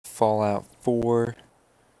Fallout 4.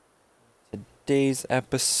 Today's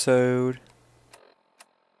episode,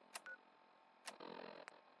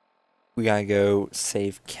 we gotta go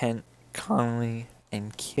save Kent Connolly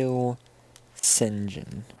and kill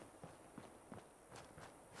Sinjin.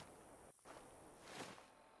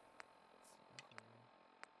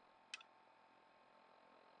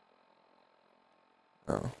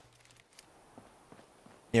 Oh.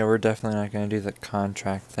 Yeah, we're definitely not gonna do the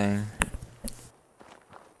contract thing.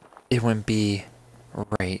 It wouldn't be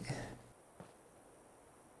right.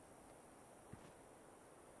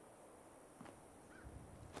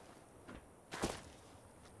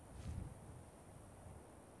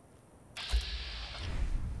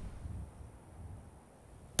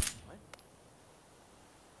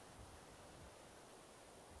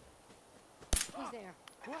 Who's there?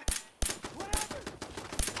 What? What happened?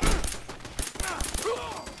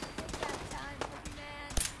 Take that time, boogeyman.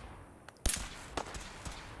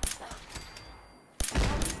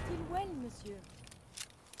 Are you still well, monsieur?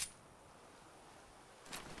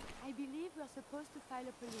 I believe we're supposed to file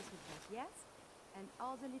a police report, yes? And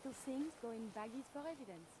all the little things go in baggies for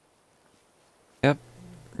evidence. Yep,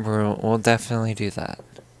 we'll definitely do that.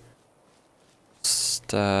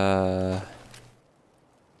 Just, yeah,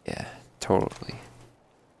 totally.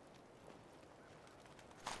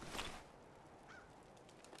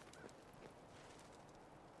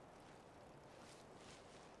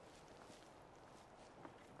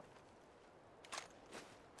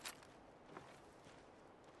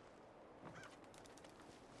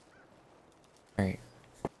 Alright.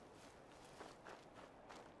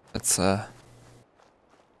 Let's,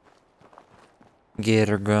 get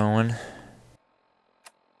her going.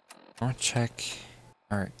 I'll check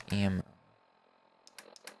our ammo.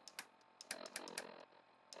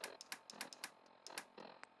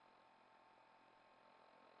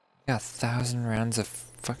 Got 1,000 rounds of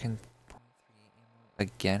fucking .3 ammo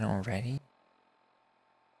again already?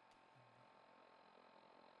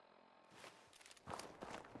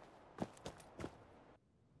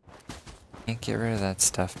 Can't get rid of that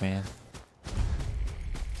stuff, man.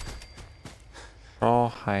 All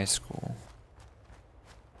high school.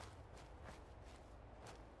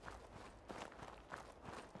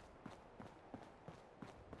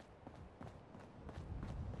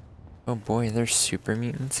 Oh boy, there's super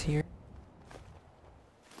mutants here.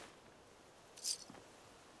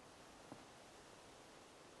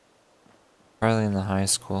 Probably in the high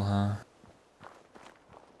school, huh?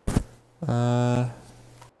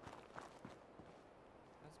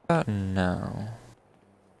 About no.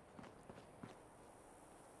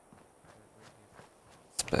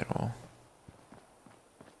 Hospital.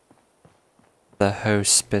 The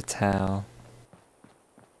hospital.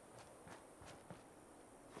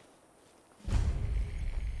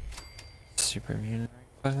 Super mutant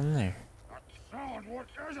right in there. That sound, what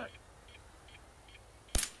is it?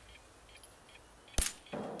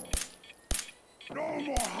 No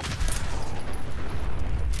more.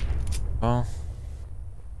 Well,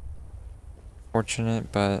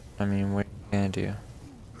 fortunate, but I mean, what are you gonna do?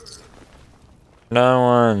 No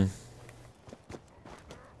one.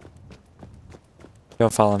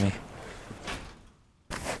 Don't follow me.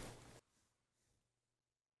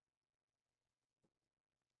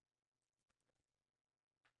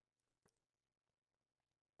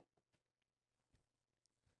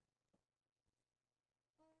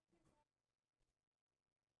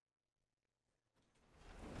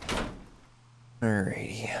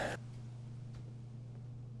 Alrighty.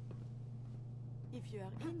 If you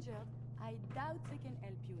are injured, I doubt they can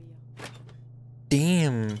help you here.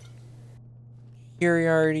 Damn. You're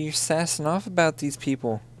already sassing off about these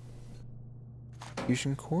people.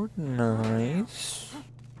 Fusion cord, nice.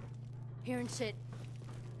 Hearing shit.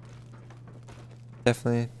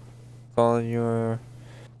 Definitely follow your.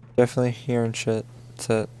 Definitely hearing shit. That's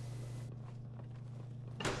it.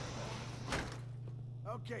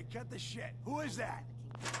 Okay, cut the shit. Who is that?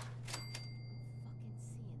 Fucking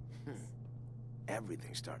seeing this.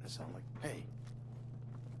 Everything's starting to sound like. Hey,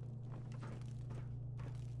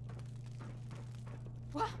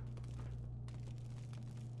 What?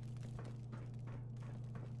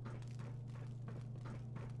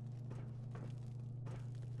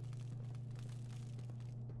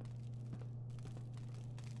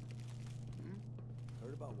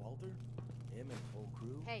 heard about Walter? Him and whole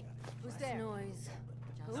crew. Hey, got his who's plan. there? Noise.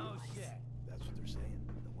 No shit. That's what they're saying.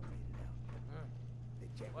 No one made it out. They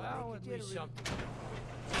checked. Well, at least something.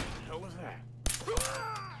 What the hell was that?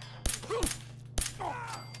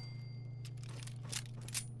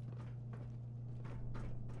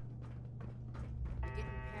 You're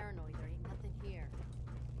getting paranoid. There ain't nothing here.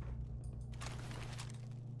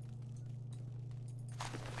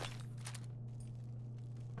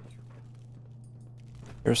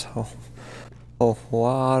 There's a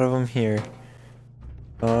lot of them here.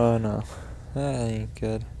 Oh no, that ain't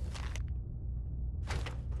good.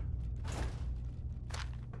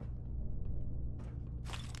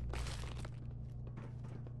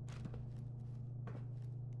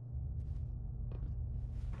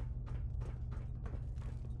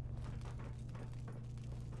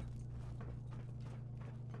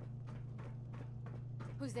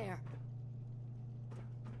 Who's there?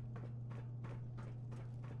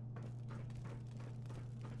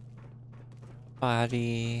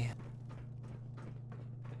 Body.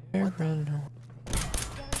 There is something nearby.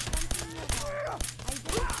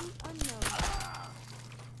 Identity unknown.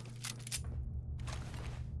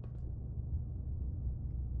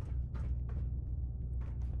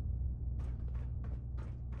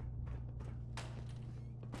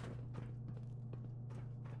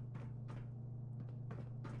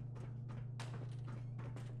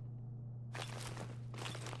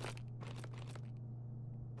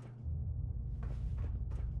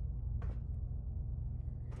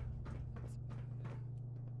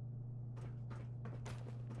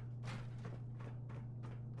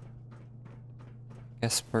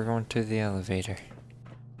 Guess we're going to the elevator.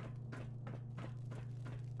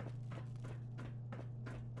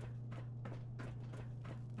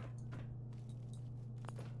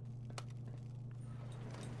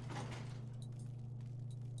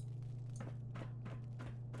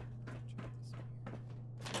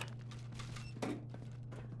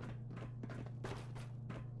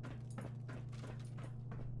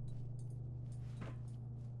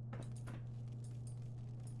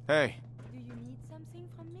 Hey, Do you need something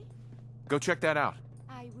from me? go check that out.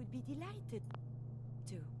 I would be delighted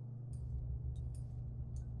to.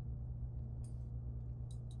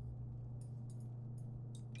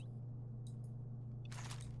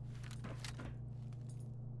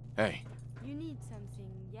 Hey, You need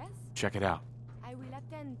something, yes? check it out. I will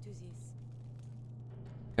attend to this.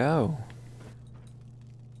 Go.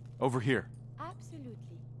 Over here. Absolutely.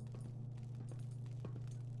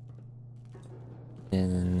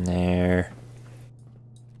 In there.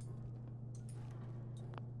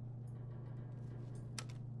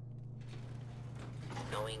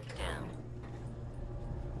 Going down.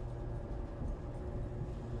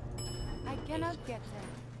 I cannot get there.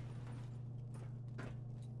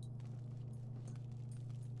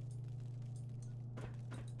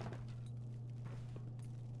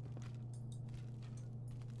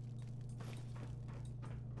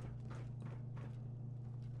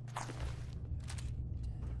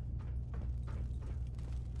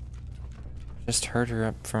 Just heard her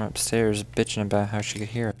up from upstairs bitching about how she could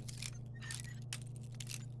hear us.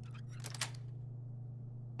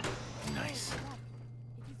 Nice. Look,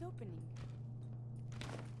 it is opening.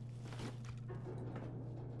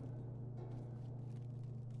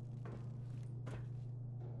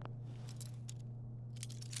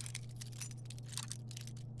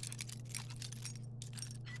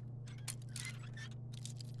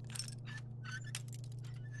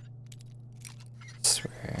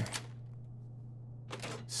 Swear.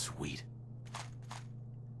 Sweet.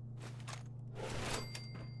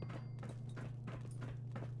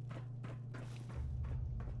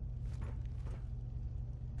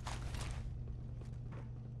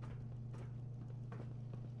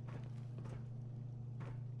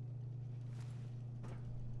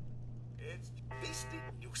 It's beastly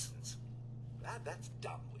nuisance. Glad that's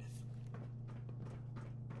done with.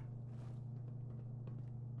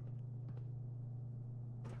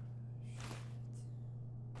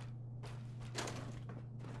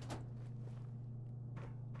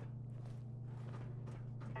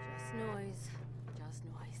 Just noise. Just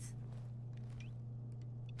noise.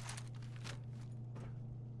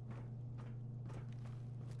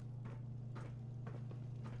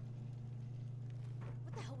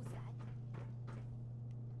 What the hell was that?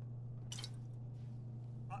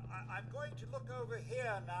 I'm going to look over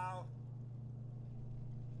here now.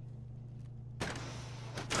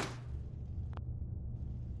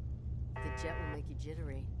 The jet will make you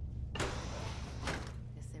jittery.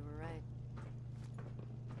 Guess they were right.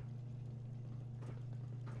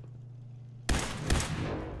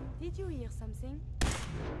 Did you hear something?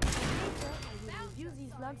 Later, I will review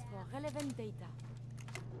these logs for relevant data.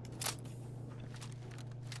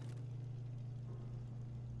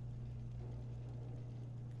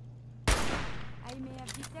 I may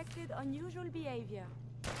have detected unusual behavior.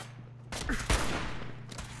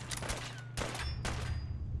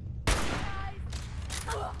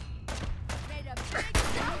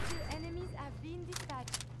 Major enemies have been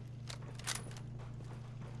dispatched.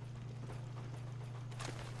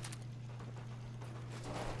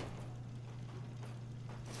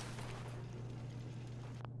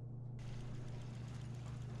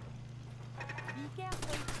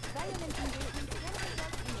 careful. Violent engagement can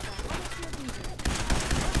result in a variety of injuries.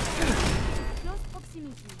 Close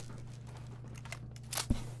proximity.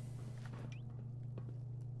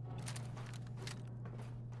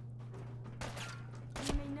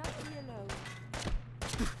 You may not be alone.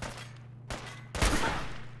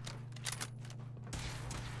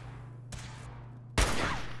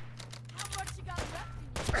 How much you got left in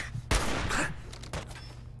you?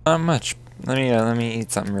 Not much. Let me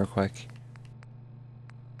eat something real quick.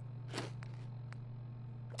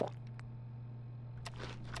 Your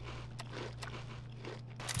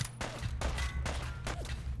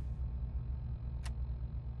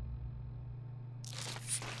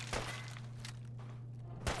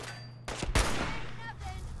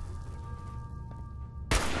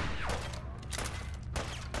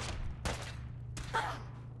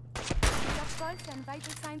pulse and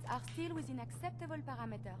vital signs are still within acceptable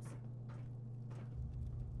parameters.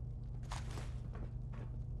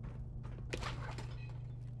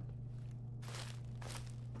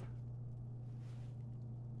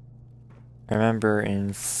 I remember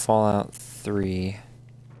in Fallout 3,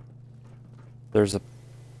 there's a,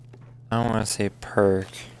 I don't want to say perk,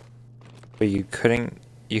 but you could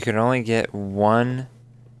only get 1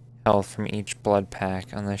 health from each blood pack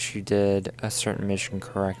unless you did a certain mission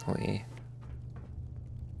correctly.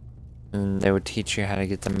 And they would teach you how to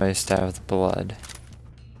get the most out of the blood.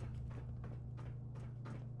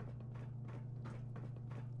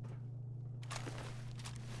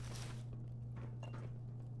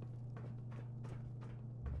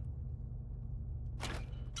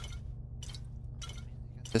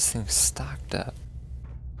 This thing's stocked up.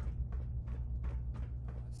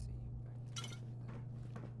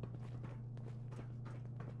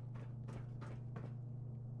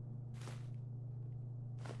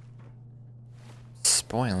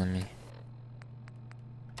 Spoiling me.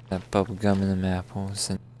 That bubble gum and them apples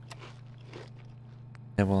and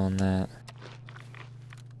nibble on that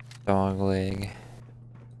dog leg.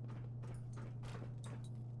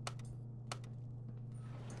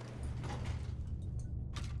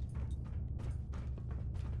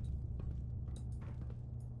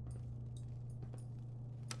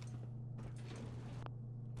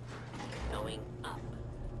 Going up.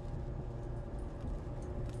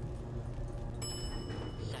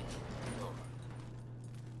 Second floor.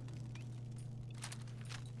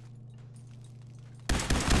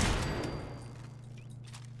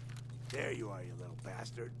 There you are, you little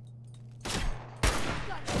bastard.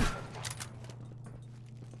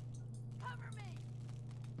 Cover me!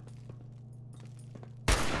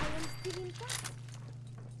 I am still intact.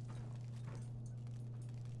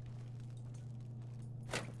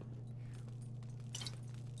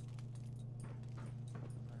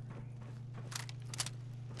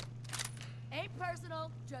 Ain't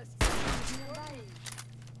personal, just Nearby.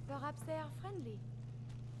 Perhaps they are friendly.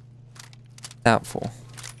 Doubtful.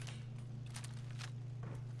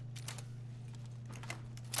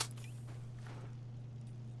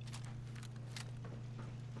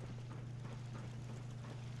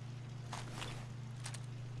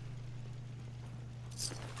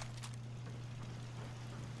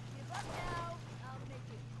 give up now. I'll make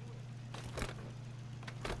it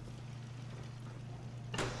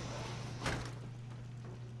quick.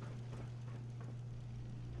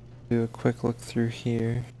 Do a quick look through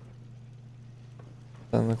here.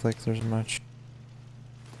 Doesn't look like there's much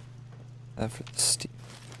effort to steal.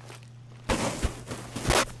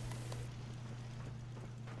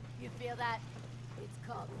 You feel that? It's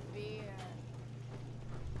called fear.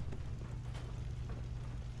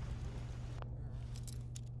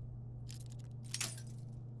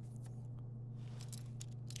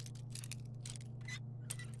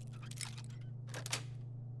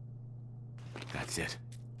 That's it.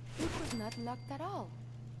 It was not locked at all.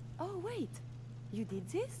 Oh, wait. You did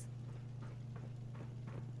this?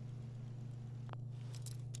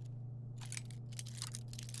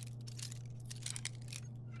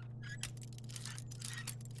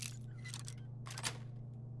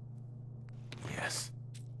 Yes.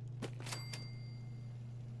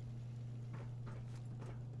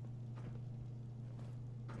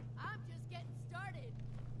 I'm just getting started.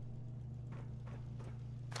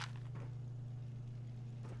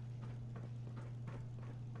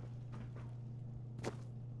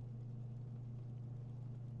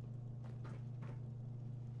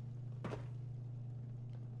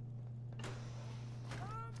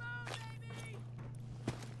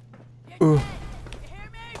 Ooh. I'd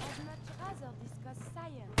much rather discuss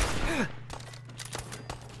science.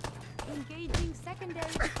 Engaging secondary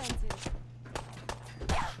defenses.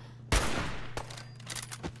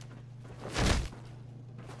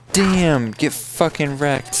 Damn, get fucking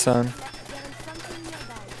wrecked, son. There is something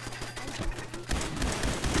nearby.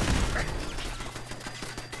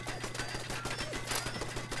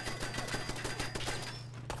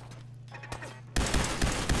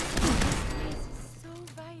 This is so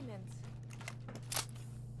violent.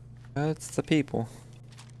 That's the people.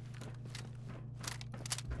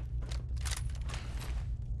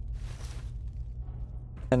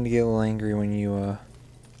 Tend to get a little angry when you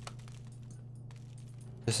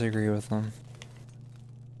disagree with them.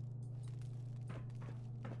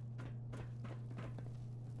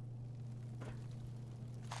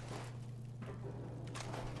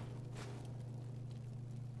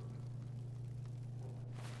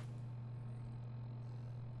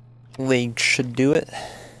 Legs should do it.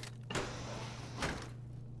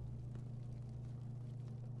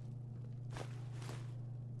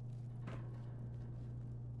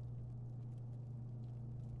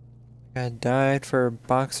 I died for a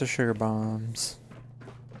box of sugar bombs.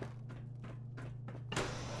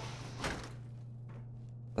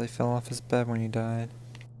 They fell off his bed when he died.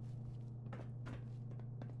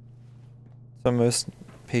 So most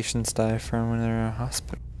patients die from when they're in a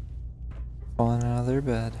hospital. Falling out of their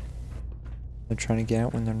bed. They're trying to get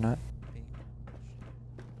out when they're not.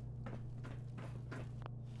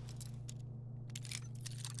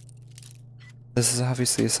 This is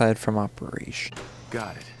obviously aside from operation.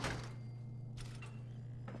 Got it.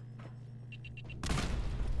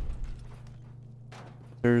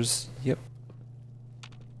 There's, yep.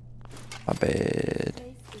 My bad. This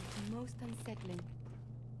place is most unsettling.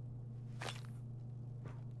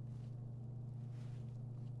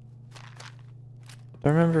 I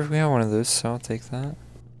remember if we had one of those, so I'll take that.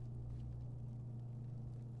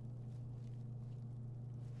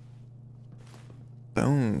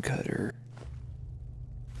 Bone cutter.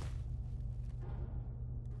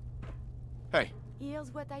 Hey,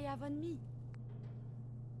 Here's what I have on me.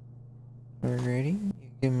 Alrighty, you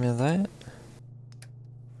give me that.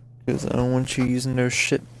 Because I don't want you using no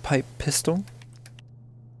shit pipe pistol.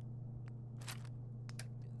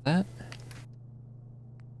 That.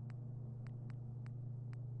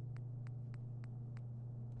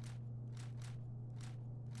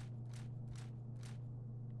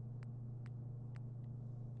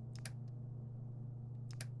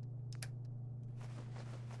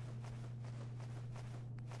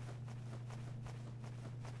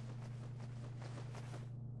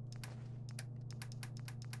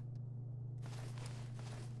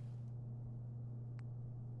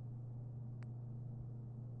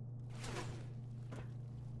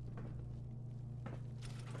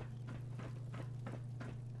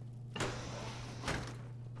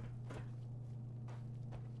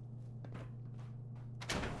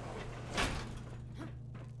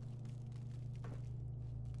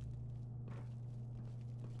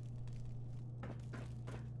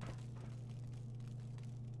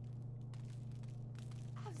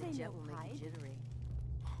 Have The they jet no will make pride? you jittery.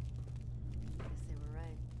 Guess they were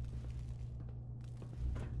right.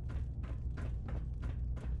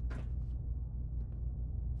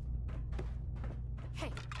 Hey!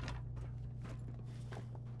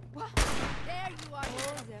 What? There you are.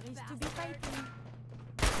 Oh, there is to be fighting.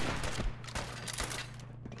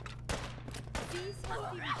 Cease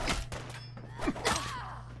hostility.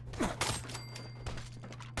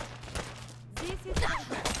 This is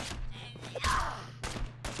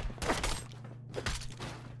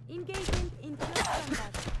engagement in close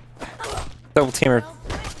combat. Double teamer. Well,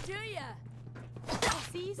 quick, do ya?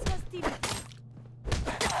 Cease hostility.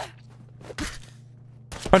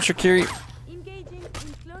 Puncher Curie. Engaging in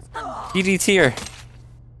close combat. DDT her.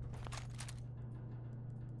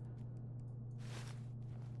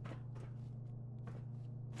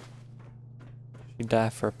 She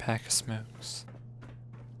died for a pack of smokes.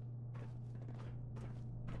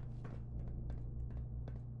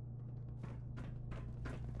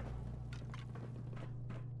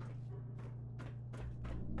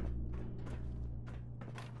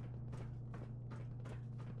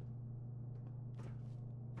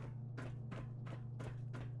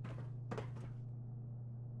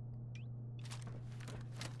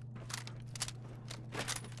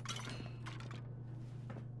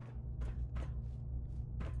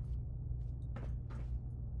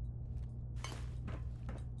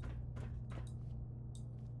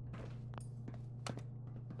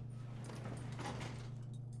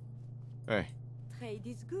 hey. Trade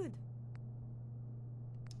is good.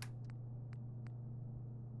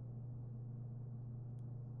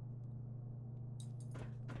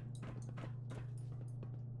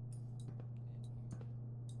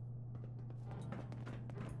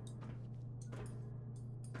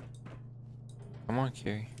 Come on,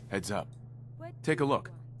 Curie. Heads up. What Take do a you look.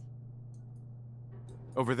 want?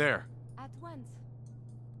 Over there. At once.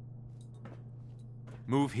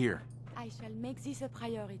 Move here. I shall make this a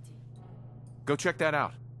priority. Go check that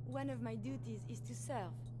out. One of my duties is to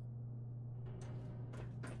serve.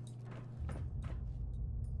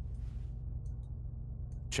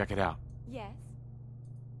 Check it out. Yes,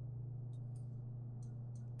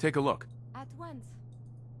 Take a look. at once.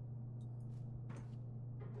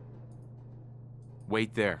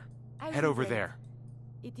 Wait there. I Head will over wait. there.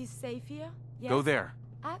 It is safe here? Yes? Go there.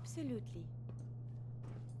 Absolutely.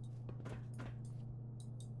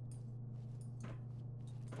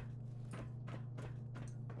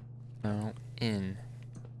 No, in.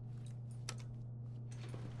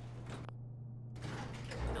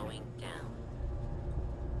 Going down.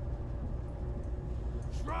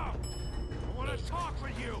 Shroud! I want to talk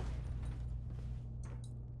with you!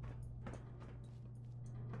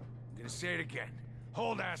 I'm gonna say it again.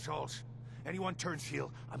 Hold, assholes. Anyone turns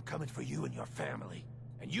heel, I'm coming for you and your family.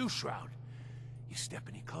 And you, Shroud, you step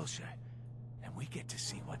any closer, and we get to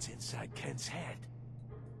see what's inside Ken's head.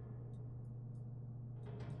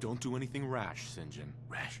 Don't do anything rash, Sinjin.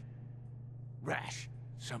 Rash. Rash.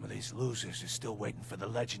 Some of these losers are still waiting for the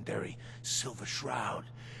legendary Silver Shroud.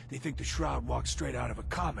 They think the Shroud walked straight out of a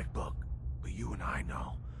comic book. But you and I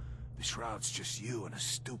know, the Shroud's just you in a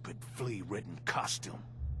stupid, flea-ridden costume.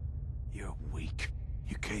 You're weak.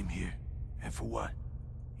 You came here. And for what?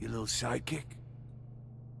 Your little sidekick?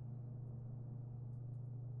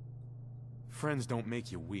 Friends don't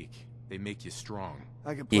make you weak. They make you strong.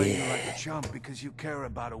 I can play Yeah. you like a chump because you care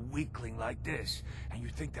about a weakling like this. And you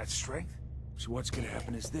think that's strength? So what's gonna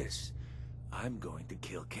happen is this. I'm going to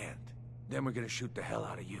kill Kent. Then we're gonna shoot the hell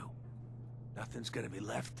out of you. Nothing's gonna be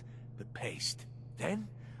left but paste. Then,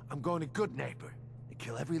 I'm going to Good Neighbor and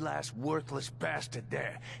kill every last worthless bastard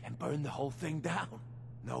there and burn the whole thing down.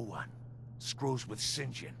 No one screws with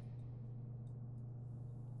Sinjin.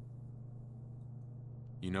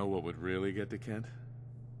 You know what would really get to Kent?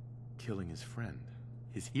 Killing his friend.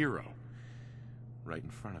 His hero. Right in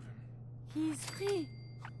front of him. He's free.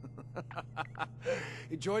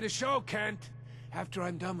 Enjoy the show, Kent. After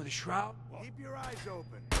I'm done with the Shroud, keep your eyes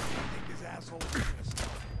open. I think his asshole is gonna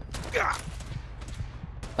stop.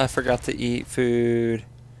 I forgot to eat food.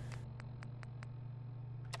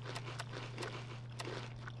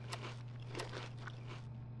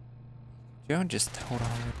 Joe, just hold on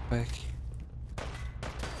real quick.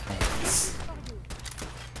 Thanks. For you.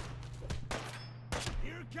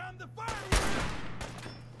 Here come the fireworks!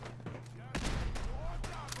 Warmed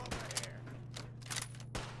up over here.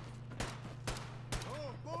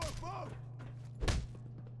 Move!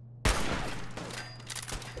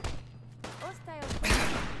 Hostile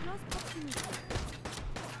close proximity.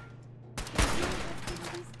 Continuing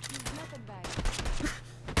hostilities is not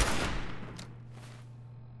advised.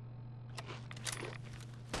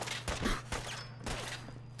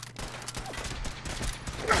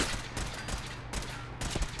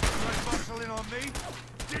 Try to muscle in on me?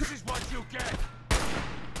 This is what you get!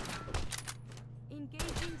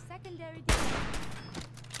 Engaging secondary defense.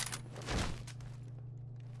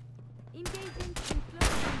 Engaging in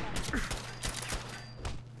close combat.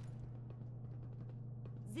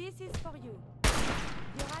 This is for you.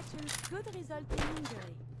 Your actions could result in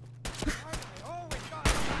injury. I always got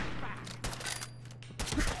my back!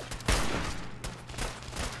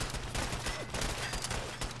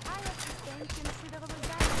 I have sustained considerable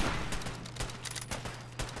damage.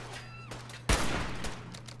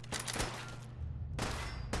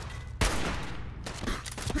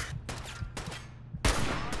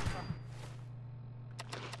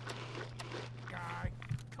 Guy,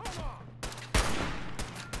 come on!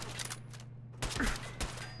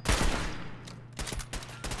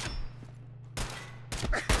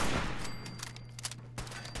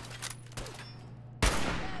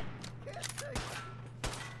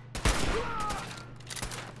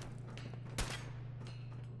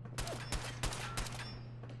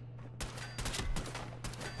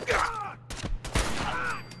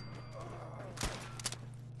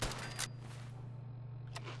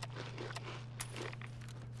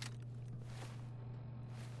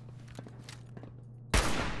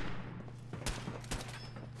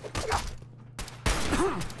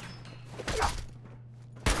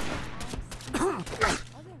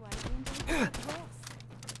 Otherwise, the injury could get worse.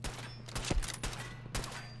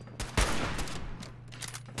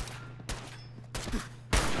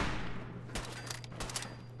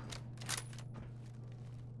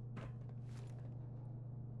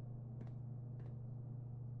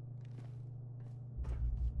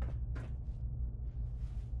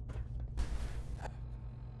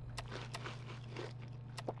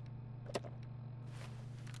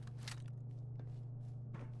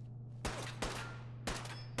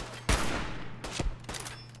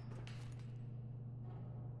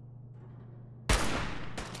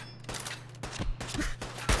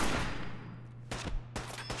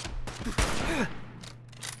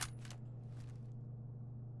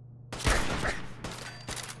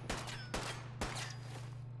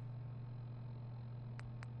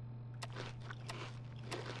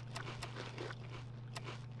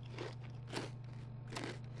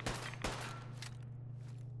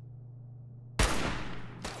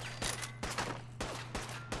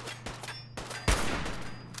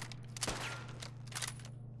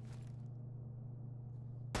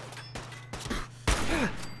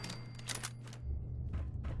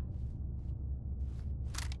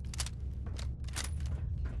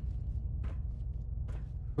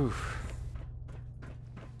 Oof.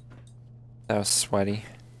 That was sweaty.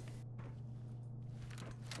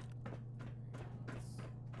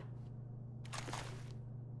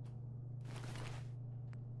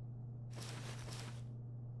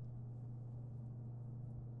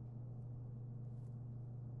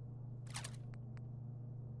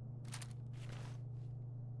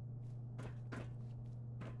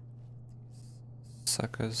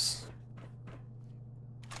 Suckers.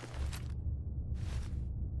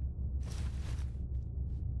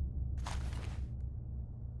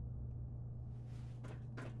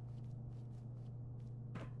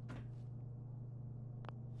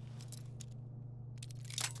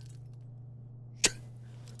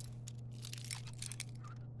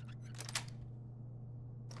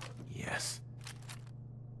 Yes.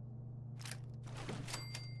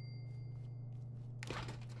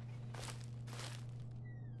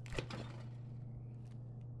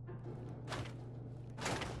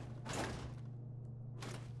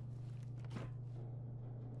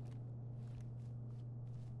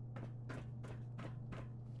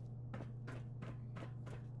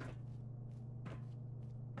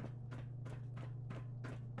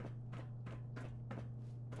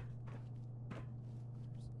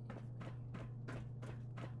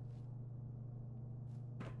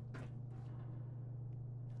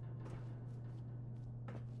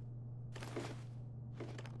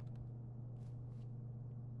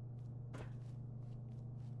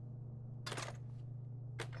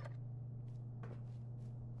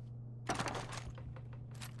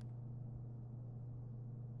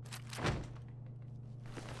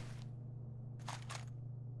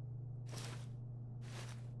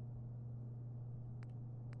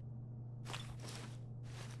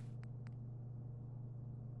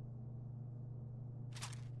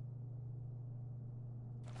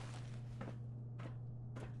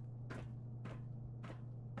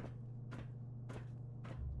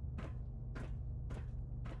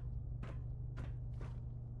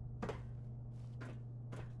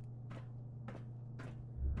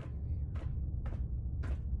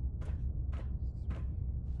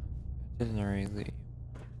 Didn't really.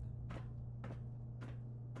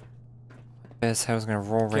 Guess I was gonna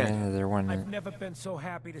roll right Ken, into there one I've minute. never been so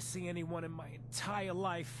happy to see anyone in my entire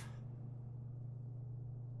life.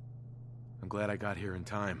 I'm glad I got here in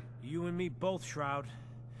time. You and me both, Shroud.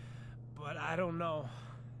 But I don't know.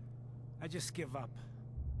 I just give up.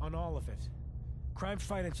 On all of it. Crime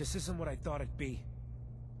fighting just isn't what I thought it'd be.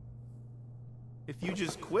 If you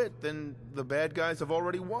just quit, then the bad guys have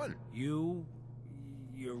already won.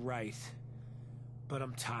 You're right. But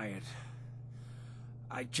I'm tired.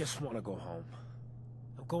 I just want to go home.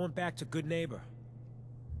 I'm going back to Good Neighbor.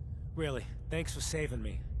 Really, thanks for saving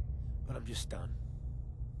me. But I'm just done.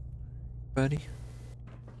 Buddy.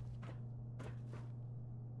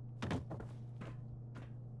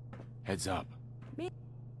 Heads up.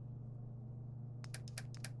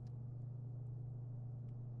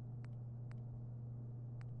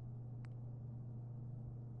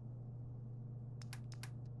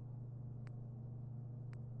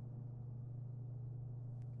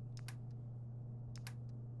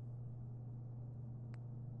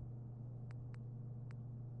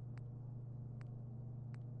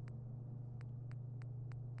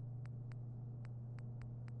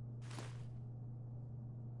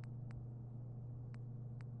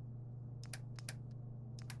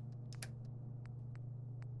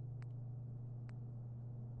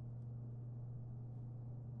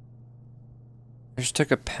 I just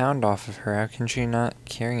took a pound off of her. How can she not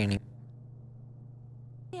carry any?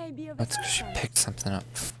 May I be of That's because she assistance? picked something up.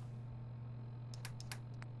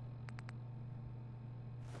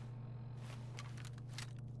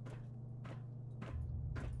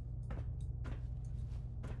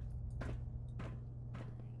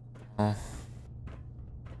 Oh.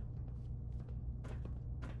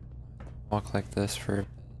 Walk like this for a bit.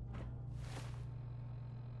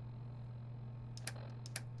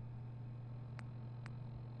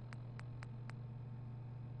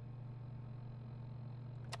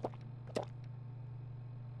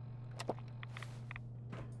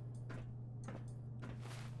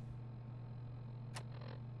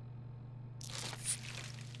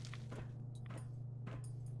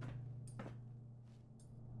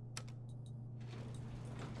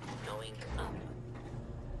 Going up.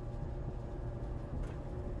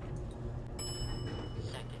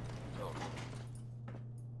 Second floor.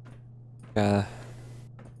 Gotta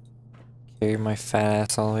carry my fat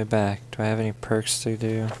ass all the way back. Do I have any perks to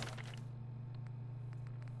do?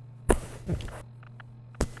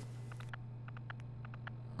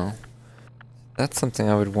 Oh. That's something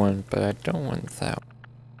I would want, but I don't want that.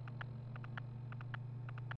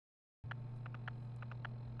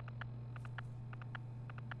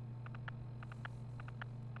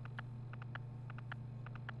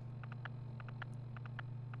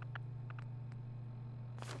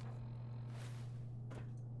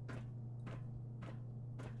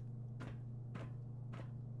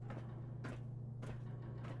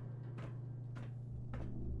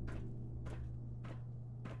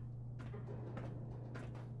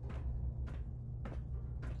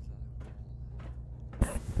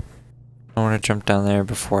 I want to jump down there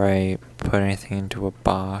before I put anything into a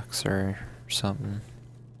box or something.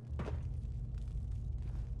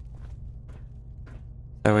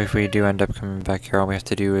 That way if we do end up coming back here, all we have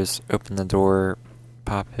to do is open the door,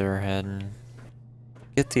 pop our head, and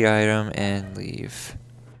get the item and leave.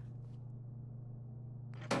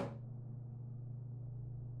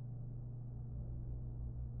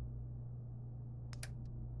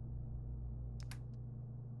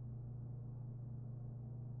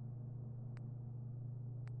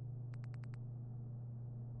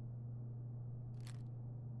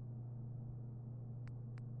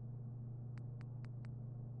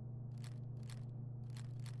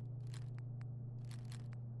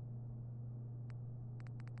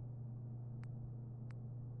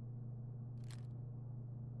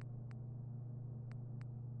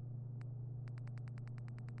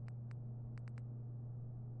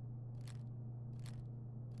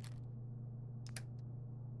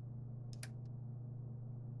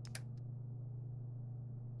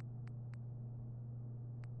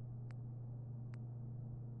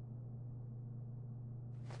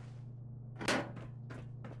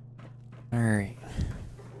 Alright.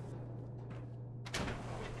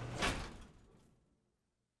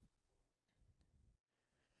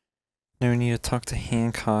 Now we need to talk to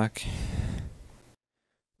Hancock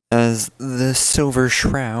as the Silver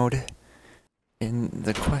Shroud, and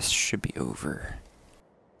the quest should be over.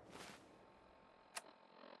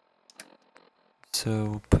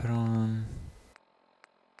 So put on...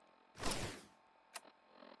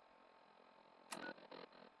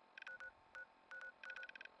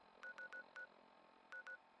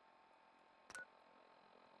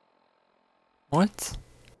 What?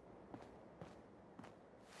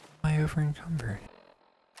 Am I over encumbered?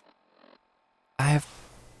 I have...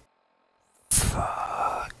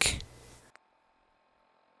 Fuck.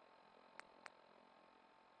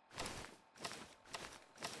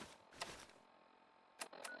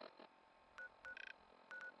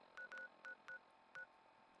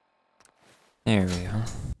 There we go.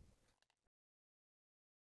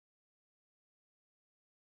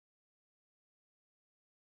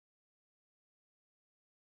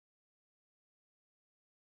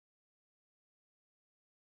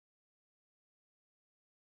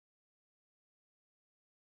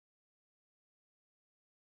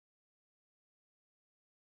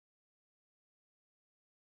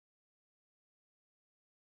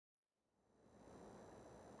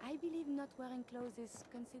 I believe not wearing clothes is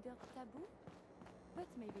considered taboo, but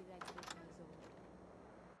maybe that's what years old.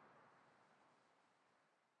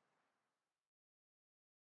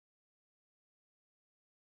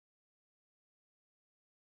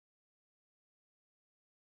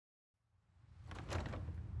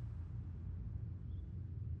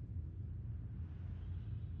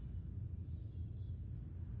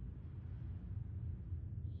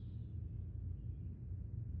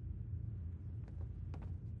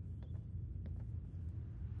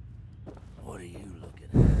 What are you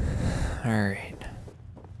looking at? Alright.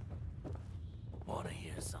 Want to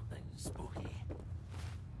hear something spooky?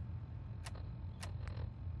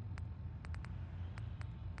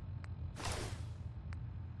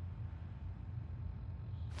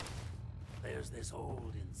 There's this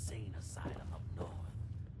old insane asylum up north,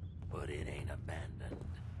 but it ain't abandoned.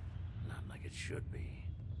 Not like it should be.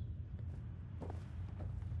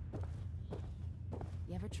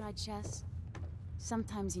 You ever tried chess?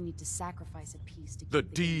 Sometimes you need to sacrifice a piece to keep The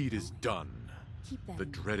game deed is going. done. Keep that The in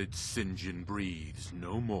mind. dreaded St. John breathes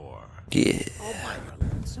no more. Yeah. Oh my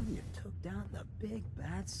lonesome, you took down the big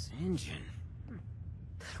bad St. John.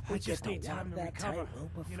 We just get need to time walk to that recover,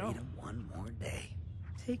 tightrope of you know? freedom one more day.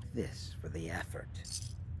 Take this for the effort.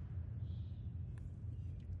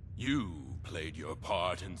 You played your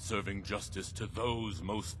part in serving justice to those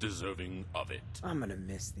most deserving of it. I'm gonna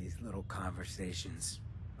miss these little conversations.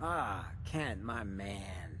 Ah, Kent, my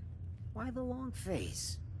man. Why the long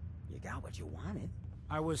face? You got what you wanted.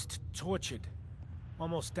 I was tortured.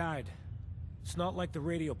 Almost died. It's not like the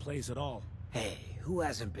radio plays at all. Hey, who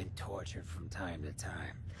hasn't been tortured from time to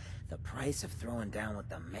time? The price of throwing down with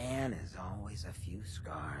the man is always a few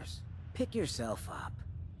scars. Pick yourself up.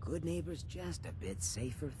 Good neighbor's just a bit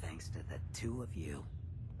safer thanks to the two of you.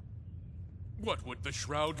 What would the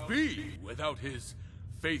Shroud be without his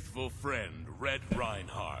faithful friend, Red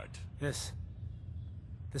Reinhardt? This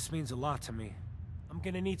means a lot to me. I'm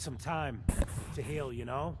gonna need some time to heal, you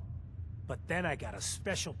know? But then I got a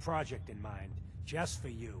special project in mind, just for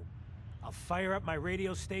you. I'll fire up my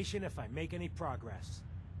radio station if I make any progress.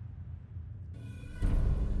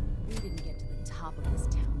 We didn't get to the top of this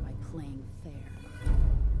town by playing fair.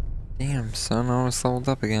 Damn, son, almost leveled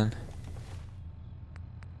up again.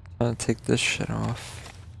 I'll take this shit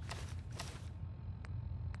off.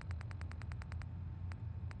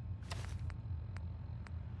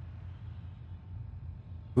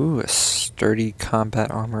 Ooh, a sturdy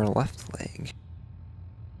combat armor left leg.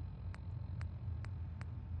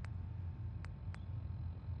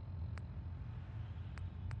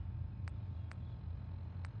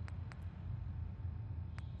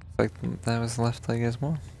 Looks like that was left leg as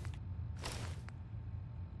well.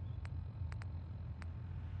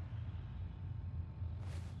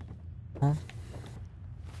 Well,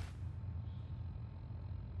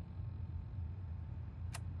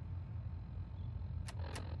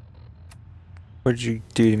 what'd you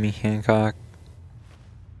do to me, Hancock?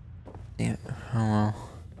 Yeah, oh well.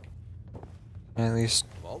 At least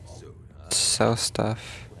sell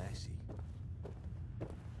stuff.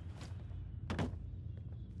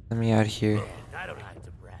 Let me out here. I don't like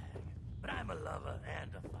to brag, but I'm a lover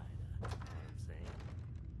and a fighter. You know what I'm saying?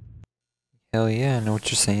 Hell yeah, I know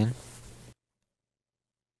what you're saying.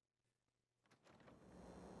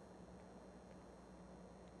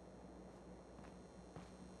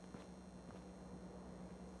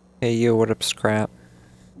 Hey yo, what up, Scrap?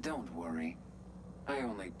 Don't worry. I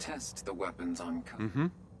only test the weapons on Mm-hmm.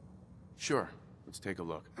 Sure. Let's take a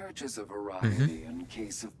look. purchase a variety in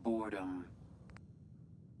case of boredom.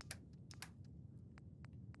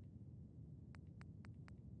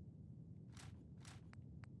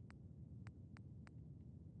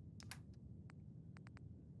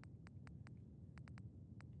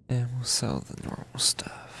 And we'll sell the normal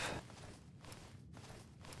stuff.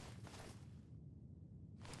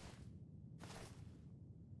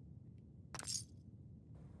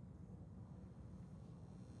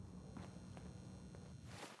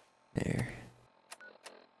 There.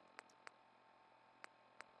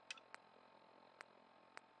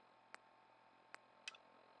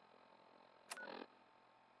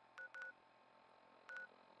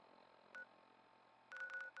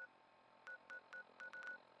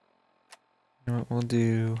 You know what, we'll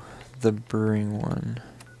do the brewing one.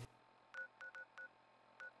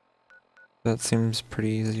 That seems pretty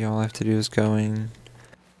easy. All I have to do is go in,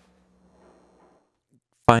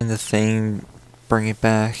 find the thing, bring it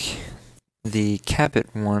back. The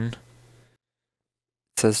Cabot one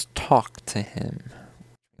says talk to him.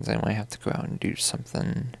 Which means I might have to go out and do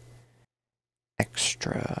something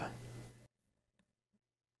extra.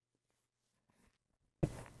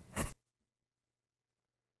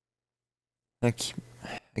 I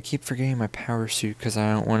keep forgetting my power suit because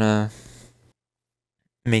I don't want to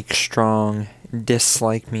make Strong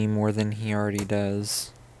dislike me more than he already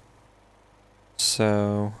does.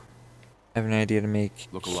 So I have an idea to make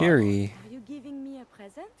Kiri Are you giving me a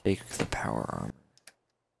present? take the power armor.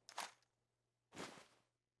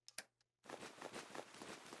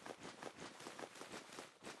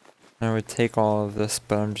 I would take all of this,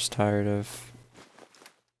 but I'm just tired of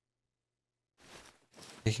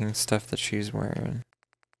taking stuff that she's wearing.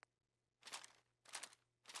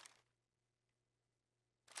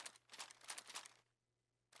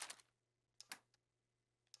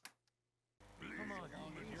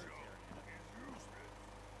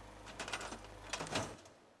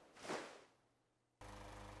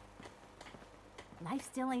 Life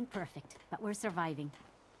still ain't perfect, but we're surviving.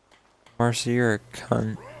 Marcy, you're a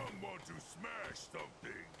cunt.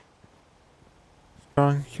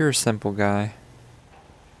 Strong, you're a simple guy.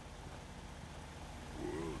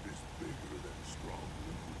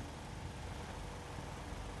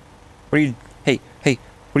 What are you... Hey,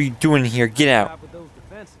 what are you doing here? Get out. With those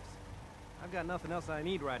defenses. I've got nothing else I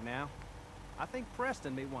need right now. I think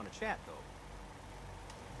Preston may want to chat, though.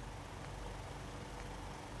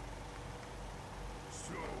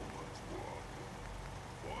 So much walking.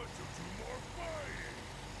 Why don't you do more fighting?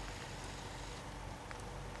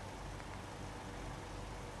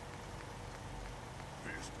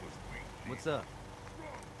 This was weak. What's up?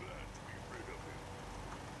 Strong glad to be rid of him.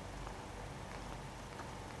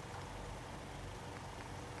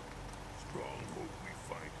 Strong hope we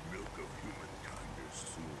find milk of humankind as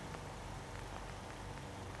soon.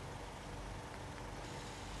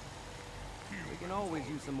 We can always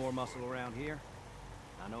use some more muscle around here.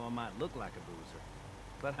 I know I might look like a boozer,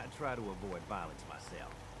 but I try to avoid violence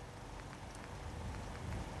myself.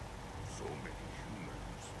 So many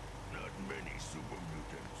humans, not many super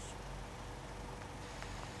mutants.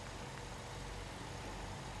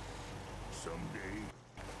 Someday.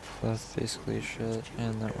 That's basically shit,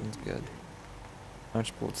 and that one's good. How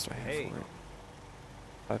much bullets do I have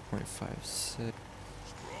for it? 5.56.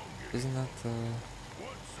 Isn't that the...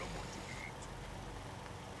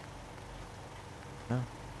 No.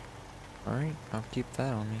 Alright, I'll keep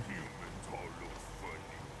that on me.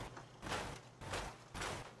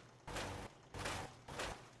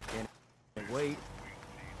 wait.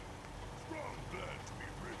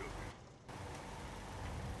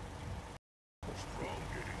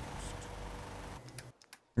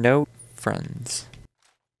 No friends.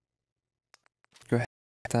 Go ahead,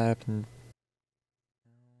 pick that up and.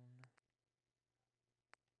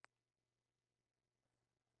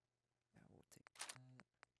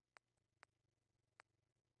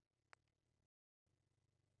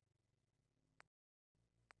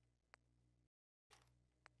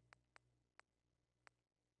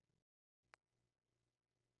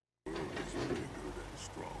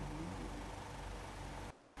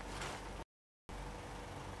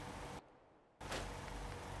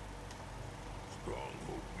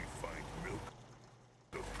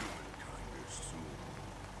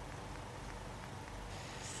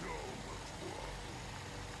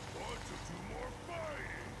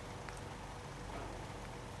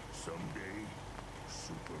 Someday,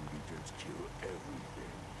 super mutants kill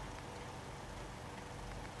everything.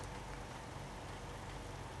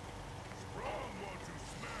 Strong want to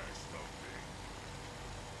smash something.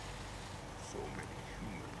 So many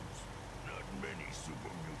humans, not many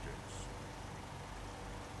super mutants.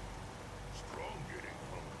 Strong getting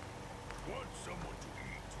hungry. Want someone to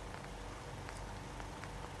eat.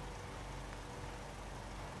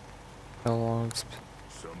 Kellogg's.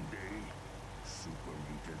 Someday, super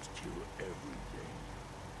mutants kill everything.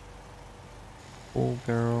 Cool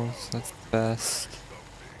girls, that's the best.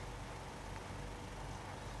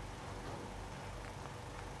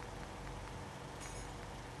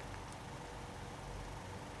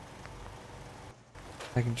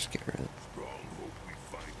 I can just get rid of it.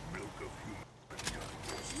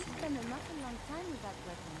 You spend an awful long time with that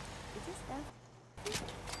weapon. It is that.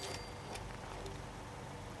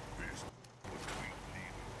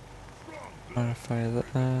 Modify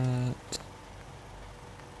that.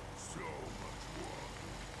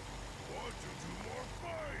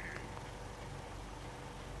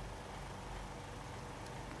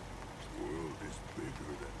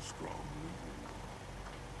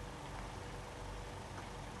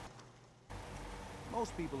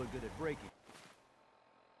 Most people are good at breaking.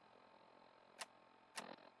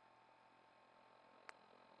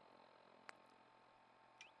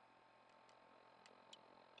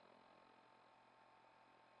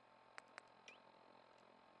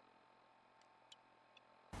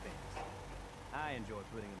 I enjoy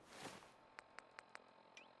putting them.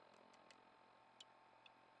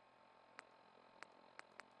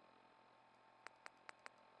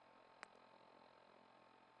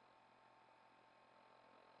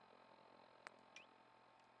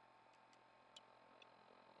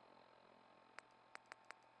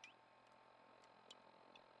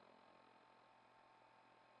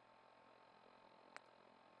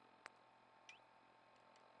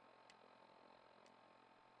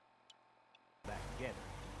 Back together.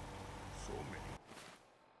 So many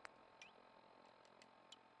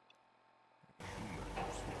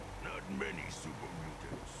humans, not many super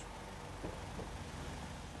mutants.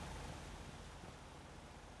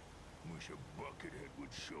 Wish a buckethead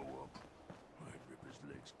would show up. I'd rip his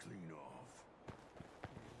legs clean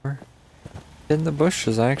off. In the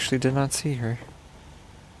bushes, I actually did not see her.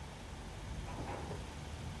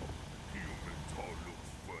 Humans all look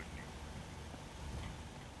funny.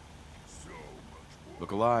 So much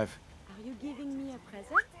Look alive. Are you giving me a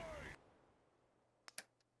present?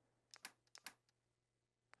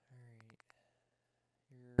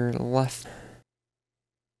 Your left.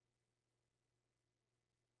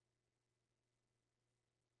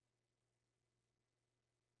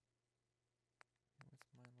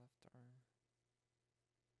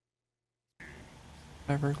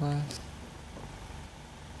 Fiberglass.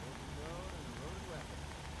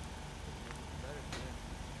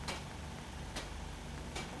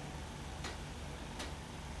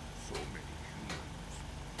 So many humans,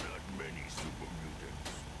 not many super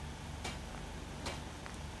mutants.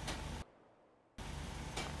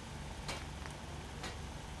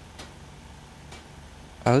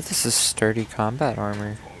 Oh, this is sturdy combat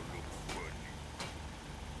armor.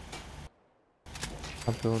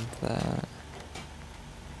 I'll build that.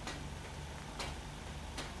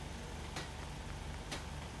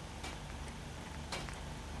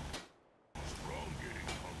 Strong getting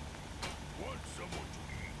hungry. Want someone to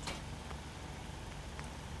eat.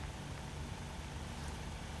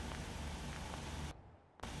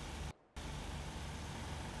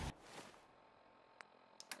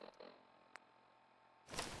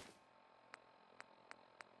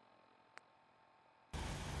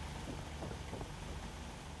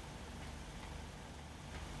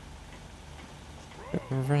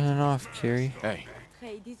 We're running off, Kiri. Hey.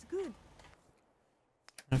 Trade is good.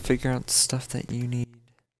 And figure out stuff that you need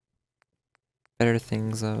better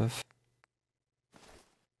things of.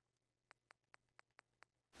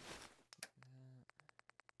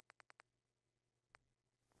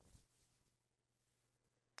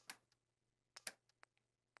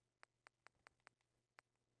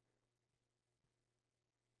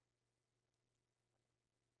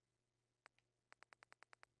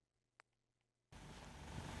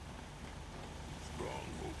 Strong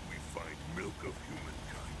hope we find milk of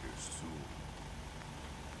humankind soon.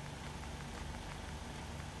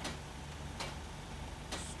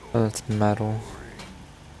 Oh, that's metal.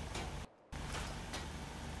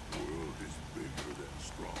 World is bigger than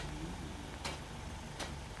strong.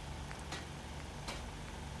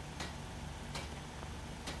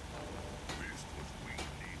 This was we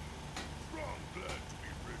need. Strong glad to be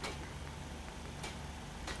rid of him.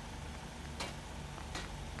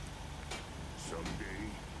 Someday,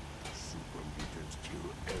 super mutants kill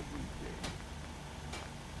everything.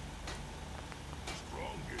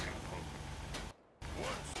 Strong getting hungry.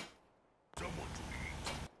 Wants someone to eat.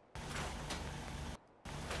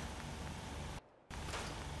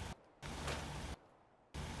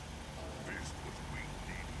 This was we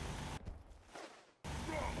needed.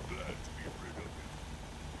 Strong glad to be rid of him.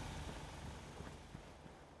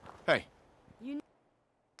 Hey. You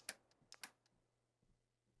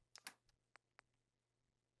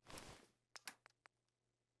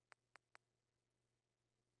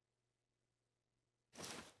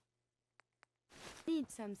need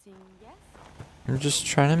something, yes? I'm just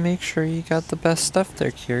trying to make sure you got the best stuff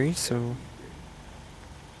there, Kiri, so...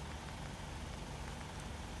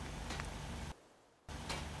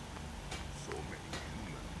 So many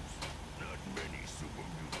humans, not many super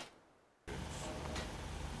mutants.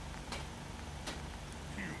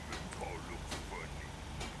 Humans all look funny.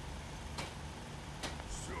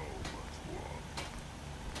 So much work.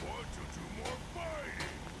 Want to do more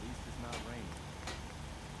fighting? At least it's not raining.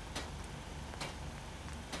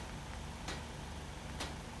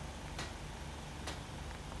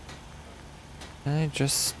 Can I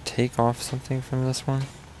just take off something from this one?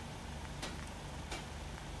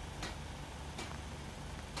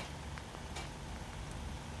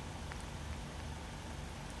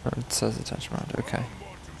 Oh, it says attach mod, okay.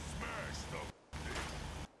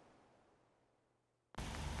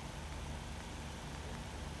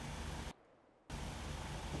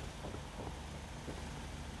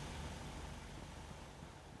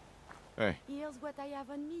 Hey. Here's what I have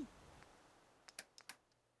on me.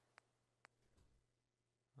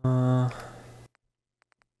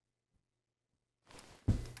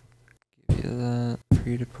 Give you that for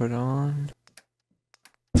you to put on.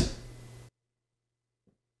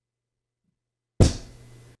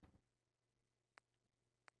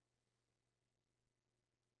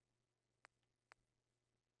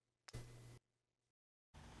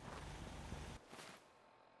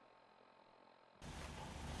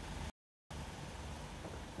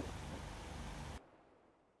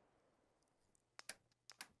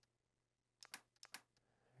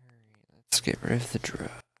 Let's get rid of the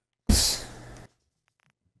drugs.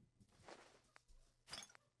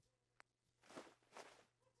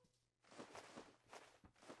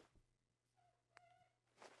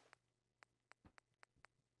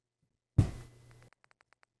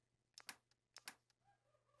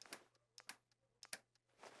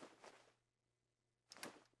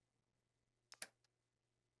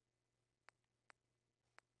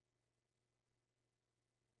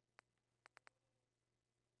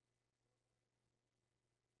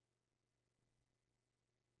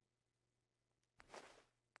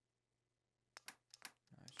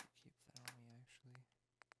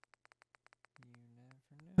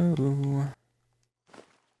 Oh.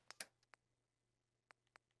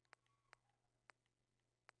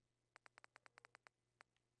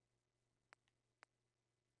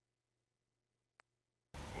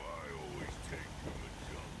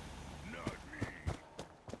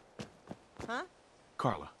 Huh?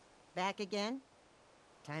 Carla, Back again?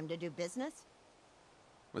 Time to do business?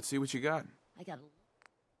 let's see what you got. I got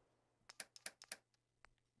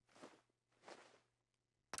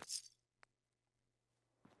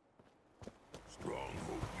Strong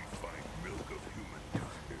hope we find milk of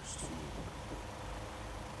humankind soon.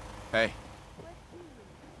 Hey.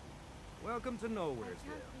 Welcome to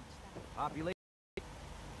Nowheresville. Population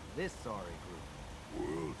this sorry group.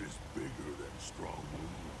 World is bigger than strong.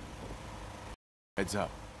 Heads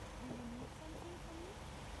up.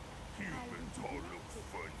 Humans all look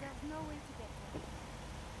funny. There's no way to get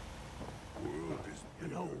there. World is You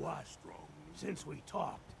know what? Since we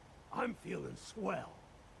talked, I'm feeling swell.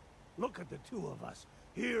 Look at the two of us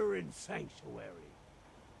here in Sanctuary.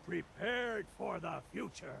 prepared for the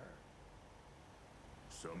future.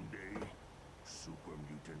 Someday, super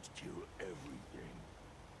mutants kill everything.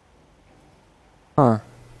 Huh.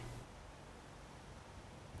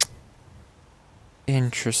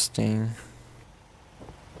 Interesting.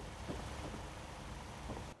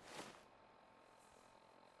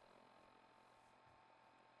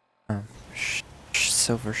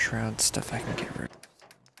 Silver Shroud stuff I can get rid of.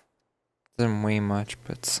 Doesn't weigh much,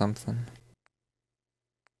 but something.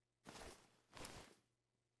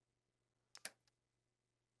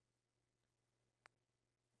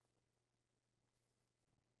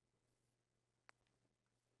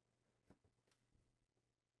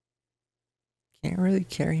 Can't really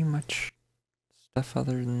carry much stuff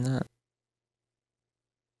other than that.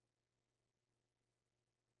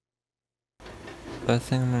 But I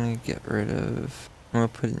think I'm gonna get rid of. I'm gonna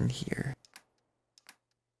put it in here.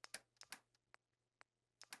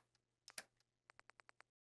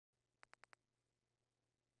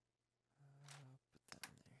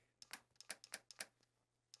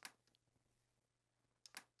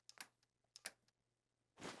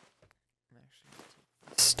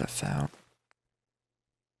 Stuff out.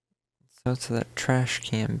 So to that trash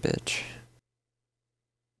can bitch.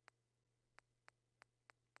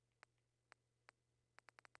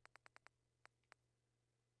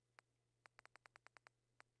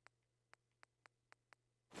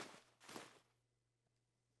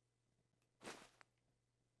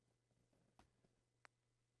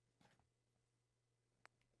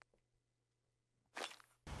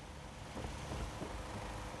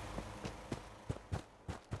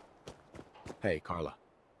 Hey, Carla.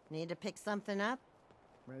 Need to pick something up?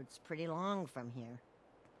 Road's pretty long from here.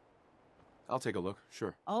 I'll take a look,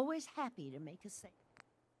 sure. Always happy to make a sale.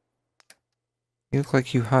 You look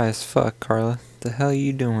like you high as fuck, Carla. The hell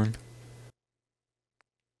you doing?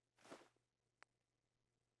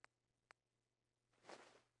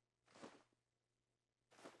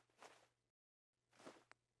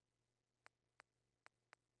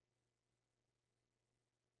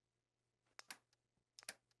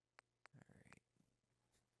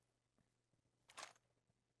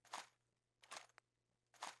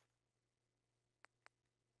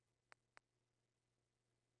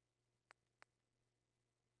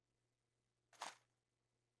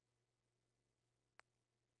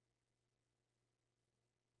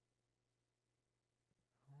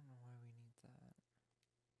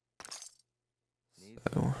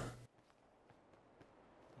 So,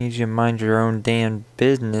 need you to mind your own damn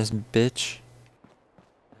business, bitch.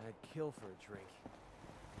 I'd kill for a drink.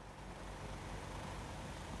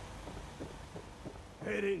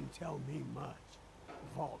 They didn't tell me much,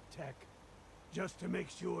 Vault Tech. Just to make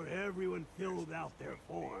sure everyone filled out their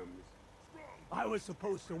forms. I was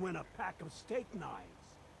supposed to win a pack of steak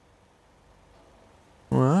knives.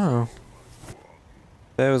 Wow.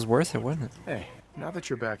 That was worth it, wasn't it? Hey, now that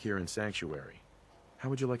you're back here in Sanctuary, how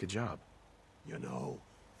would you like a job? You know,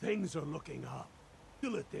 things are looking up.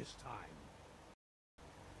 Feel it this time.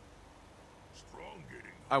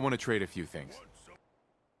 I want to trade a few things.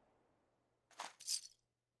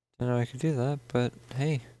 Didn't know I could do that, but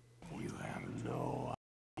hey. You have no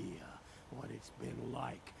idea what it's been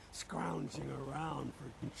like scrounging around for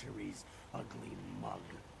centuries, ugly mug.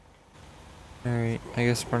 Alright, I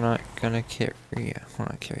guess we're not gonna carry, well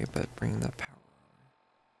not carry, but bring the power.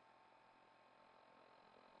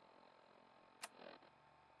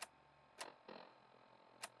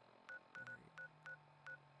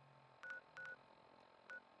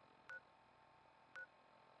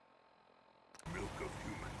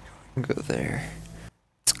 Go there.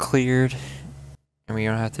 It's cleared. And we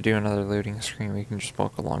don't have to do another loading screen, we can just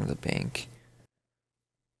walk along the bank.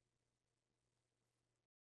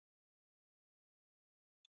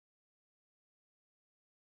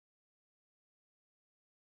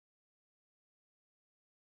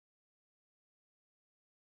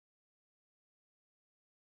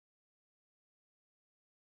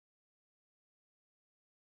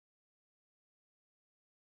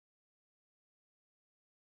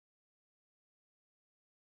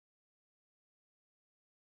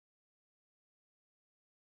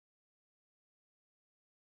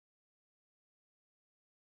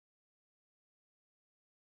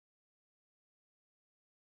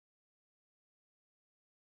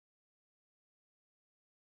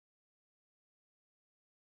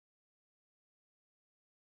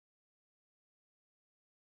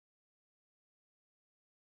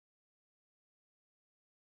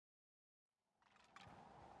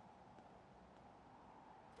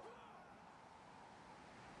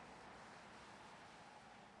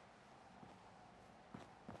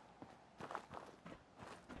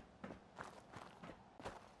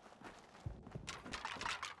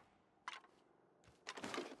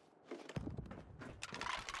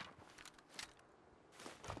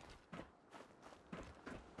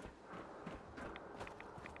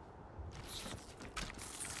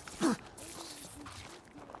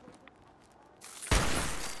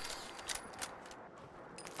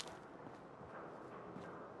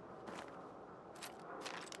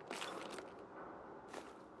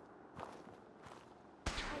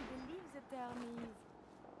 Hermes.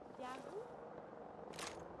 Yahoo?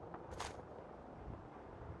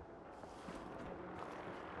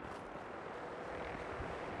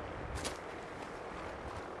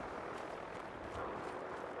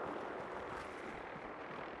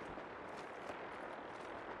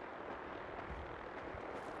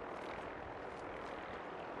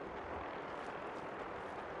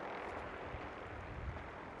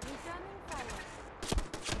 Returning fire.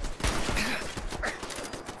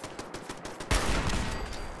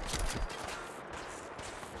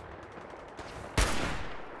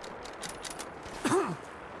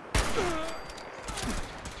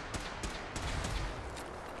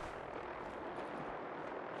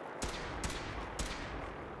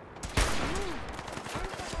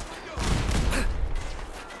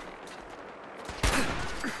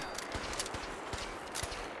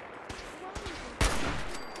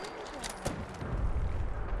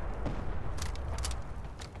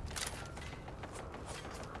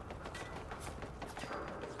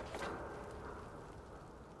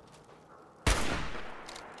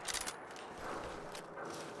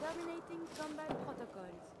 Terminating combat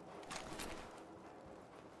protocols.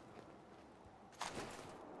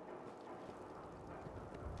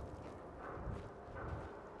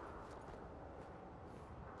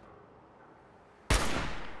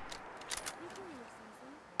 Did you hear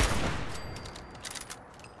something?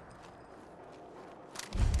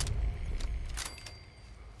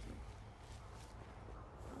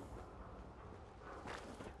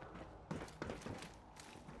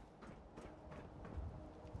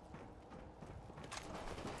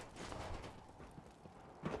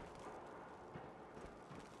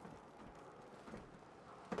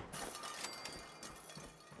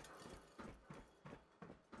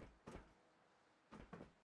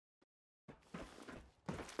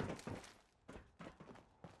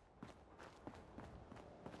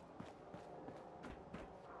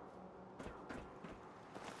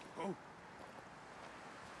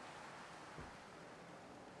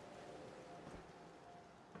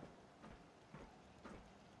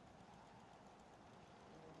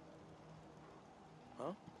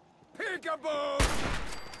 Huh? Peekaboo!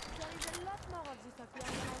 There is a lot more of this up here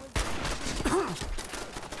than I was